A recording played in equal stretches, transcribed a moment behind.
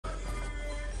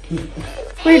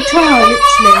We're trying,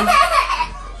 literally.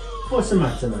 What's the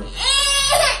matter, mate?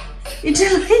 You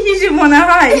didn't want to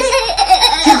hide.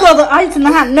 You got the ice in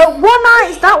the hand. No, one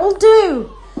ice, that will do.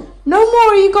 No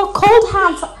more, you got cold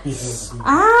hands.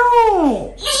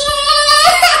 Ow.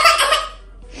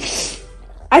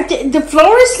 The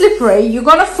floor is slippery. You're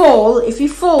going to fall. If you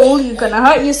fall, you're going to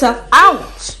hurt yourself.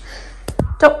 Ouch.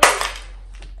 Don't.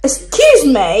 Excuse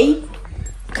me.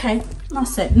 Okay,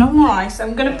 that's it. No more ice.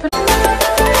 I'm going to put...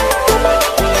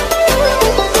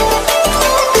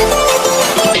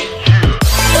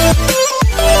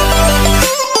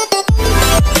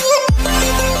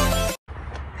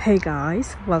 Hey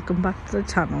guys, welcome back to the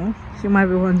channel. You might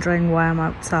be wondering why I'm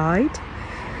outside.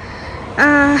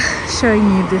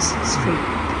 Showing you this street.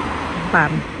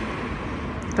 Bam.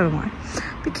 Don't know why.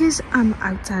 Because I'm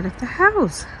outside of the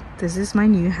house. This is my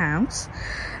new house.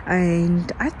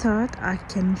 And I thought I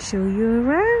can show you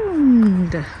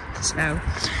around. So,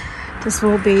 this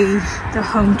will be the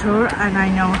home tour. And I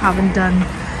know I haven't done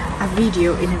a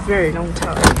video in a very long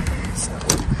time. So,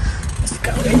 let's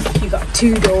go in. You got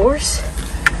two doors.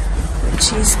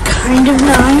 Which is kind of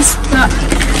nice, but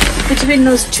between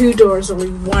those two doors only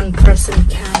one person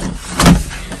can.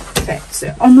 Okay,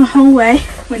 so on the hallway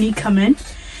when you come in,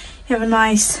 you have a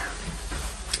nice,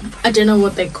 I don't know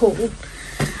what they're called,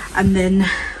 and then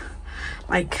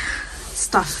like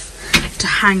stuff to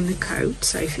hang the coat.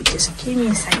 So if you just give me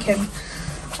a second,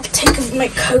 I'll take off my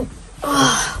coat.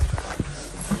 Oh,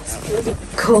 it's really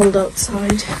cold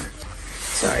outside.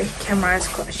 Sorry, camera is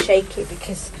quite shaky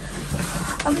because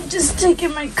I'm just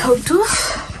taking my coat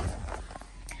off.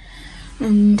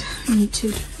 And you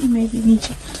maybe need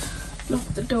to lock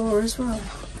the door as well.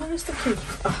 Where is the key?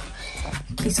 Oh,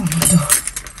 key's on the door.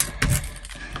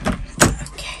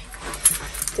 Okay,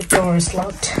 the door is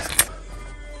locked.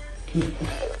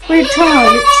 We're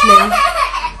trying, literally.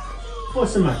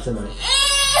 What's the matter, mate?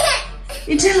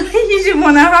 You didn't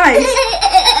want to hide.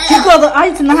 You got the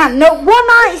ice in the hand. No, one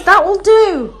ice, that will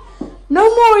do. No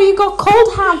more, you got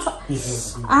cold hands.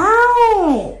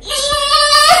 Ow.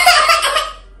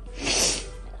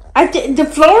 The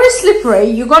floor is slippery.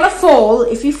 You're going to fall.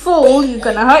 If you fall, you're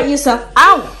going to hurt yourself.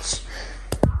 Ouch.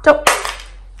 Don't.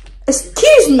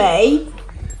 Excuse me.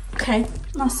 Okay,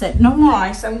 that's it. No more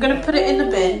ice. I'm going to put it in the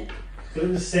bin. Put it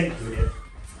in the sink with you.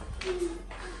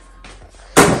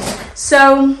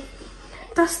 So,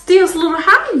 that's Theo's little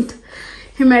hand.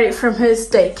 He made it from his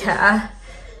daycare.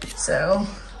 So,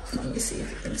 let me see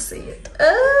if you can see it.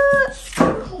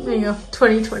 There you go,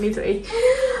 2023.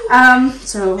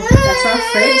 So that's our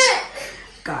fridge.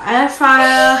 Got air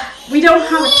fryer. We don't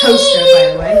have a toaster,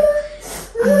 by the way.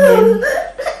 And then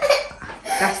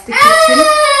that's the kitchen.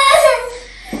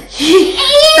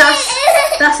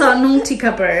 that's our naughty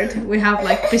cupboard. We have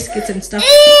like biscuits and stuff.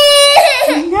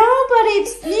 No, but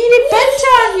it's nearly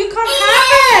bedtime. You can't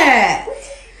have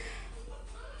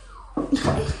it.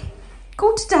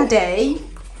 Go to daddy.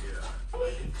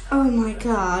 Oh my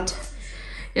god.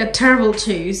 Yeah, terrible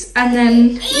twos. And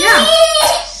then, yeah.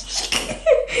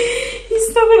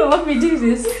 He's not gonna let me do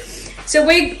this. So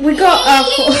we got our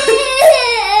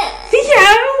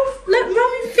Theo, let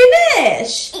mommy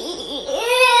finish.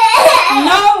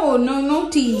 No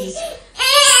naughties.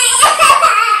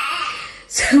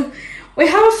 So we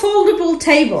have a foldable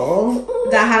table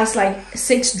that has like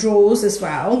 6 drawers as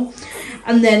well.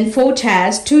 And then 4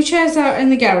 chairs. 2 chairs are in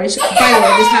the garage. By the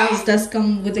way, this house does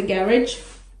come with a garage.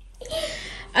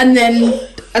 And then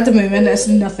at the moment there's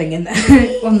nothing in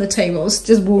there on the tables,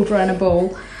 just water and a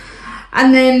bowl.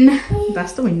 And then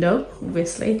that's the window,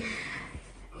 obviously.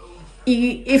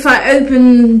 If I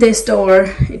open this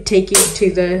door, it takes you to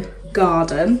the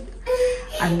garden.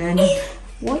 And then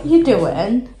what you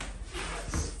doing?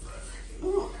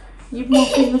 You're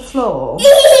mopping the floor.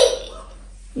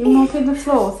 You're mopping the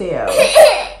floor, Theo.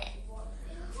 I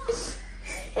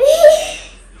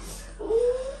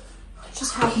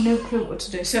just have no clue what to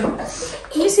do. So,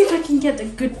 let me see if I can get a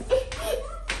good...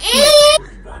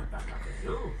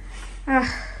 I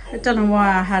don't know why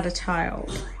I had a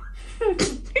child.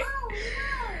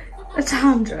 It's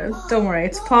 100. Don't worry,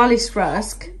 it's Parley's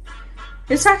Rusk.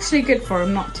 It's actually good for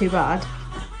him, not too bad.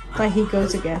 There he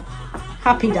goes again.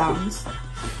 Happy dance.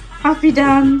 Happy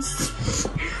dance.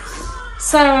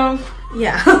 So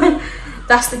yeah,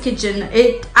 that's the kitchen.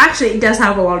 It does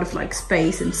have a lot of like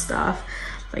space and stuff,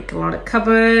 like a lot of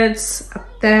cupboards up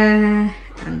there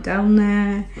and down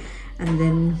there, and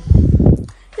then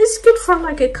it's good for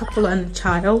like a couple and a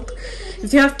child.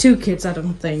 If you have 2 kids, I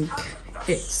don't think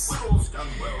it's.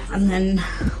 And then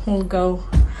we'll go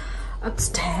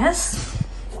upstairs.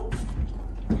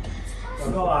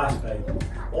 I've got to ask, babe,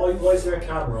 why is there a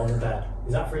camera on the bed?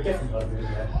 Is that for a different bedroom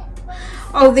there?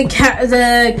 Oh, the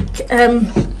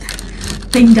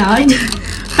thing died.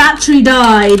 Battery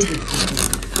died.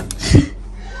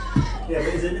 Yeah,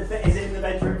 but is it in the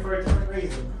bedroom for a different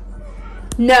reason?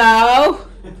 No.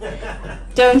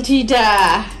 Don't you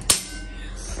dare.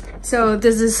 So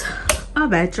this is our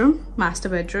bedroom, master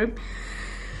bedroom.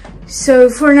 So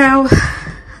for now,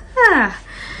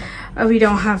 we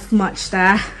don't have much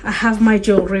there. I have my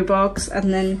jewelry box,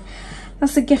 and then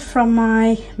that's a gift from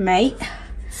my mate.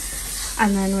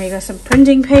 And then we got some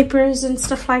printing papers and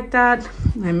stuff like that,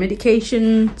 my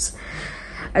medications,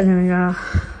 and then we got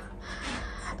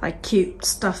like cute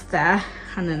stuff there,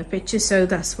 and then a picture. So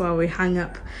that's why we hang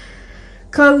up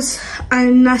clothes.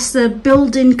 And that's the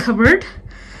built-in cupboard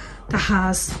that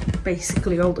has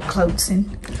basically all the clothes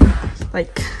in,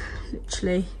 like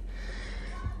literally.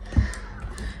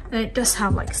 And it does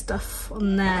have like stuff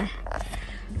on there,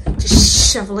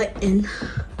 just shovel it in.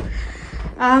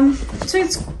 So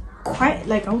it's quite,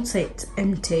 like, I would say it's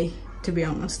empty, to be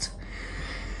honest.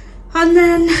 And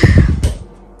then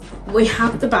we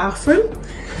have the bathroom.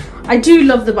 I do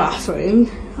love the bathroom.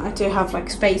 I do have like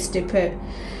space to put,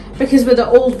 because with the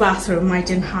old bathroom I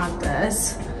didn't have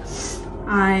this.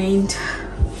 And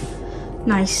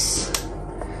nice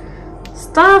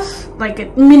stuff, like a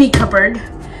mini cupboard.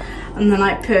 And then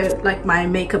I put like my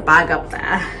makeup bag up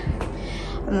there.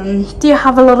 And then do you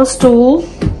have a little stool,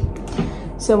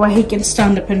 so where he can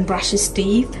stand up and brush his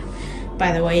teeth.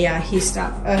 By the way, yeah, he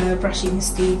stopped brushing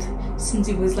his teeth since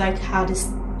he was like, how this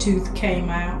tooth came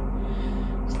out.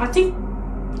 I think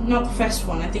not the first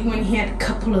one. I think when he had a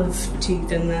couple of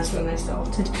teeth, and that's when I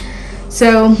started.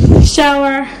 So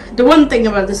shower. The one thing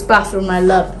about this bathroom I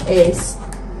love is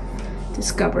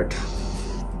this cupboard.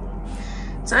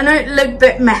 So I know it looked a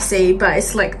bit messy, but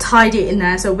it's like tidy in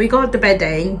there. So we got the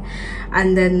bedding,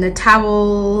 and then the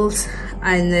towels,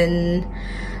 and then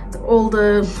all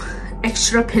the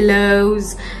extra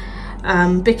pillows,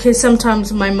 because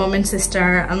sometimes my mom and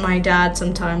sister and my dad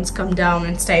sometimes come down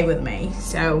and stay with me,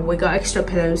 so we got extra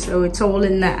pillows, so it's all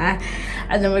in there.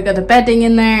 And then we got the bedding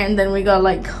in there, and then we got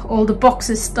like all the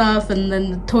boxes stuff, and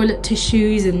then the toilet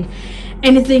tissues and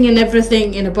anything and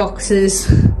everything in the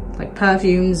boxes, like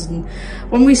perfumes. And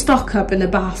when we stock up in the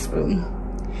bathroom,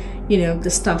 you know, the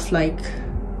stuff like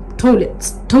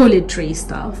toiletry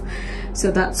stuff, so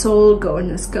that's all go in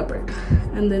this cupboard.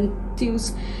 And then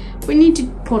we need to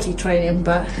potty train him,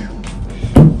 but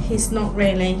he's not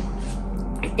really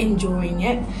enjoying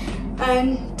it.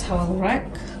 And towel rack,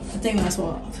 I think that's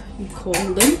what we call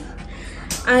them.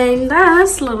 And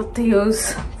that's little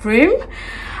Theo's room.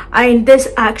 And this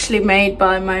actually made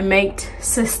by my mate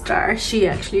sister. She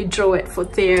actually drew it for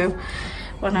Theo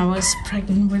when I was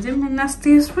pregnant with him, and that's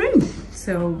Theo's room.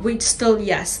 So we still,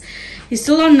 yes, he's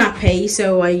still on nappy,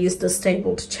 so I used the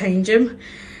stable to change him,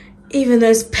 even though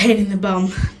it's a pain in the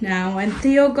bum now. And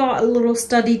Theo got a little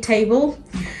study table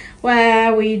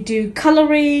where we do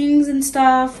colorings and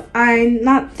stuff, and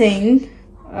that thing,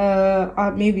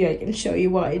 maybe I can show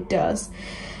you what it does.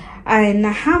 And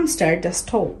a hamster does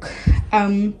talk.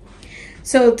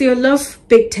 So Theo loves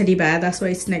big teddy bear, that's why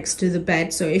it's next to the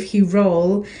bed. So if he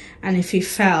roll and if he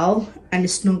fell, and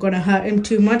it's not gonna hurt him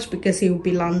too much because he will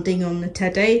be landing on the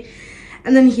teddy.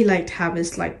 And then he liked to have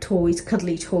his like toys,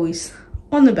 cuddly toys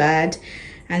on the bed.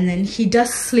 And then he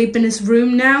does sleep in his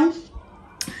room now,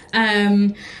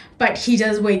 but he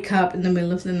does wake up in the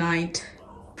middle of the night,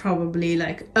 probably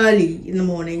like early in the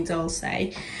mornings, I'll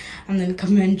say, and then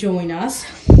come and join us.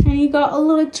 And he got a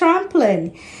little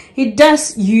trampoline. He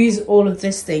does use all of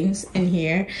these things in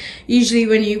here. Usually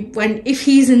if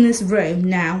he's in this room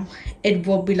now, it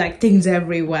will be like things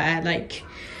everywhere, like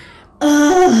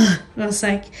that's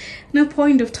like no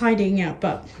point of tidying up,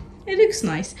 but it looks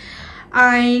nice.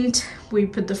 And we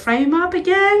put the frame up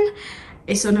again.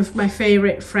 It's one of my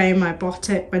favorite frame. I bought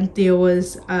it when Theo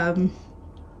was I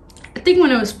think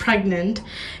when I was pregnant.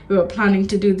 We were planning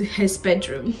to do his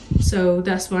bedroom, so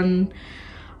that's when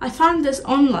I found this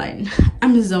online,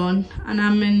 Amazon,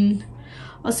 and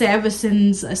I'll say ever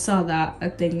since I saw that, I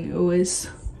think it was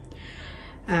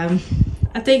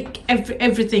I think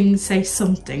everything says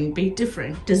something, be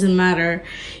different, doesn't matter,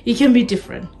 you can be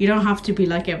different, you don't have to be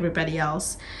like everybody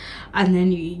else. And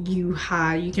then you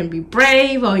can be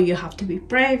brave, or you have to be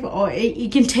brave, or you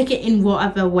can take it in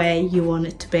whatever way you want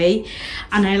it to be.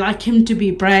 And I like him to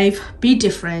be brave, be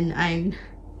different, and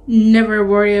never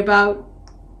worry about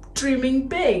dreaming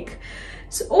big.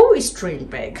 So always dream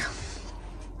big,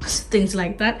 so things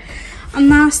like that.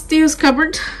 And that's Theo's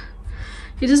cupboard.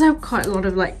 He does have quite a lot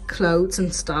of like clothes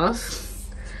and stuff,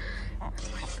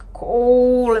 like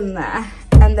all in there.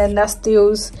 And then that's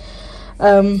Theo's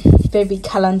baby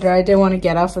calendar. I didn't want to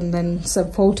get off, and then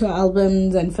some photo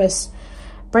albums and first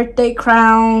birthday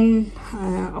crown,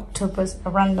 octopus, a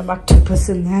random octopus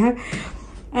in there,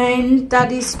 and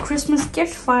Daddy's Christmas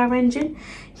gift fire engine.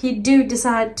 He do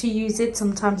decide to use it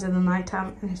sometimes in the night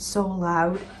time, and it's so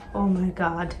loud. Oh my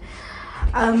god.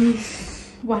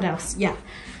 What else? Yeah,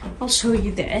 I'll show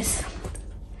you this.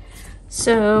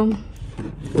 So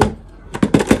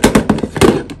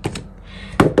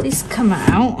these come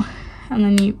out and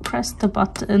then you press the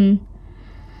button.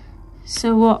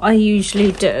 So what I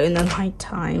usually do in the night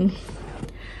time,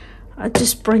 I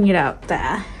just bring it out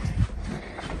there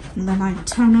and then I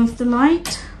turn off the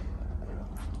light.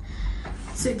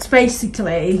 So it's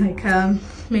basically like a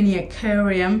mini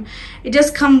aquarium. It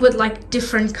does come with like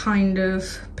different kind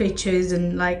of pictures,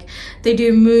 and like they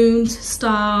do moons,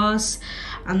 stars,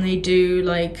 and they do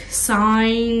like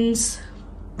signs,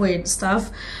 weird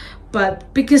stuff.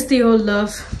 But because they all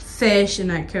love fish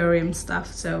and aquarium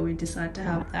stuff, so we decided to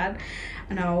have that.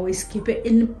 And I always keep it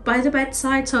in by the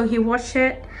bedside, so he watch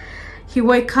it. He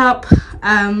wake up,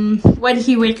 when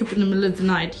he wake up in the middle of the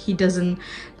night, he doesn't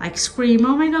like scream,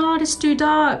 oh my god, it's too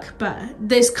dark. But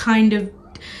this kind of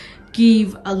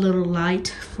give a little light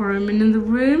for him in the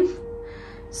room.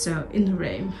 So in the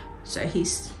room, so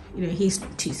he's, you know, he's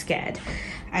too scared,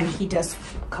 and he does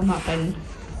come up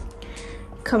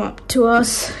to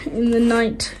us in the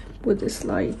night with this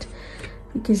light,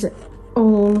 because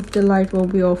all of the light will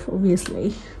be off,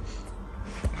 obviously.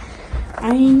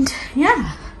 And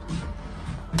yeah,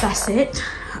 that's it.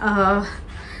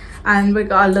 And we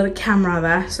got a little camera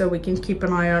there, so we can keep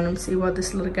an eye on him, see what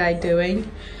this little guy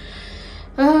doing.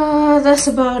 That's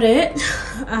about it,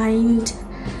 and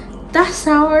that's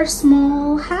our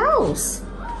small house.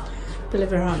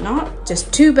 Believe it or not,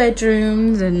 just 2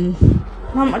 bedrooms and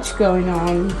not much going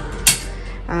on.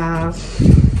 And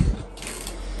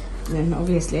then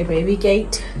obviously a baby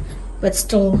gate, but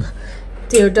still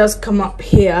Theo does come up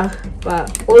here,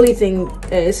 but only thing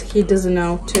is he doesn't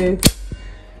know to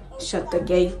shut the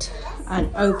gate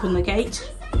and open the gate.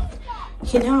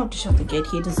 He knows how to shut the gate,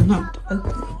 he doesn't know how to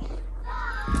open it.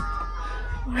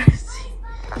 Where is he?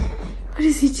 What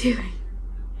is he doing?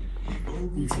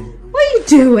 What are you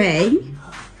doing?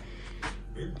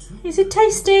 Is it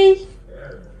tasty?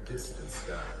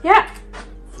 Yeah.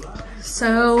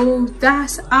 So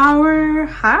that's our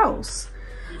house.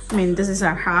 I mean, this is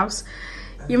our house.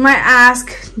 You might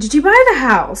ask, did you buy the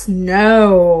house?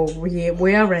 No,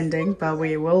 we are renting, but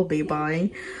we will be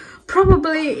buying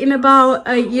probably in about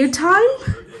a year time.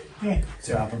 Yeah,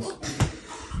 see what happens.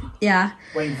 Yeah.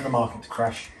 Waiting for the market to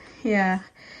crash. Yeah.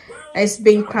 It's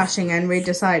been crashing, and we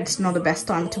decided it's not the best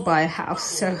time to buy a house.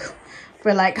 So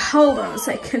we're like, hold on a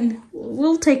second,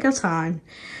 we'll take our time.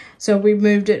 So we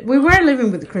moved it. We were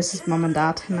living with Chris's mum and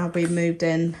dad, and now we moved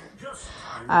in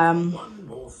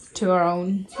to our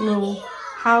own little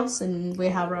house, and we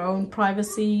have our own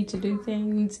privacy to do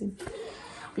things. And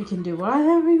we can do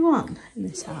whatever we want in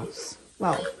this house.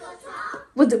 Well,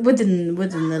 within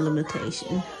the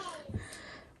limitation.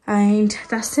 And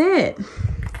that's it.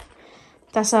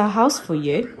 That's our house for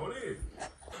you.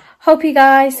 Hope you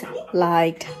guys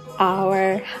liked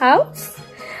our house.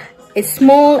 It's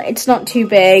small, it's not too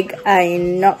big,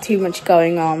 and not too much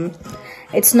going on.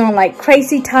 It's not like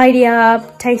crazy tidy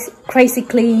up, crazy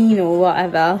clean or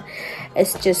whatever.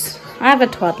 It's just, I have a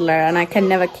toddler and I can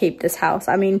never keep this house.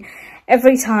 I mean,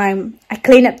 every time I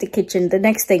clean up the kitchen, the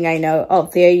next thing I know, oh,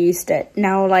 Theo used it.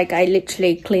 Now, like, I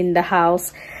literally cleaned the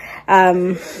house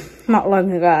not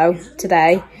long ago,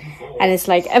 today. And it's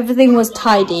like, everything was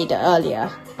tidied earlier.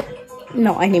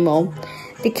 Not anymore.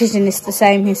 The kitchen is the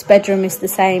same, his bedroom is the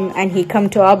same, and he come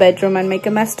to our bedroom and make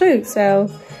a mess too. So,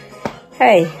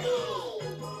 hey,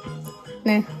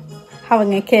 nah,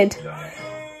 having a kid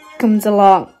comes a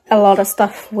lot of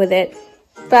stuff with it,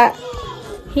 but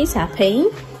he's happy.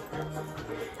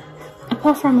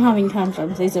 Apart from having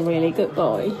tantrums, he's a really good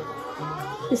boy.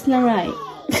 Isn't that right?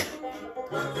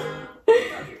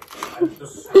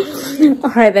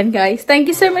 Alright then guys, thank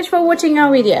you so much for watching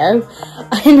our video,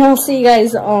 and I'll see you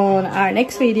guys on our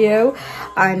next video.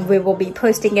 And we will be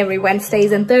posting every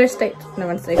Wednesdays and Sundays,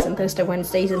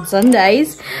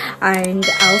 and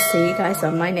I'll see you guys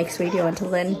on my next video. Until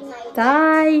then,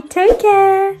 bye, take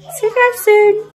care, see you guys soon.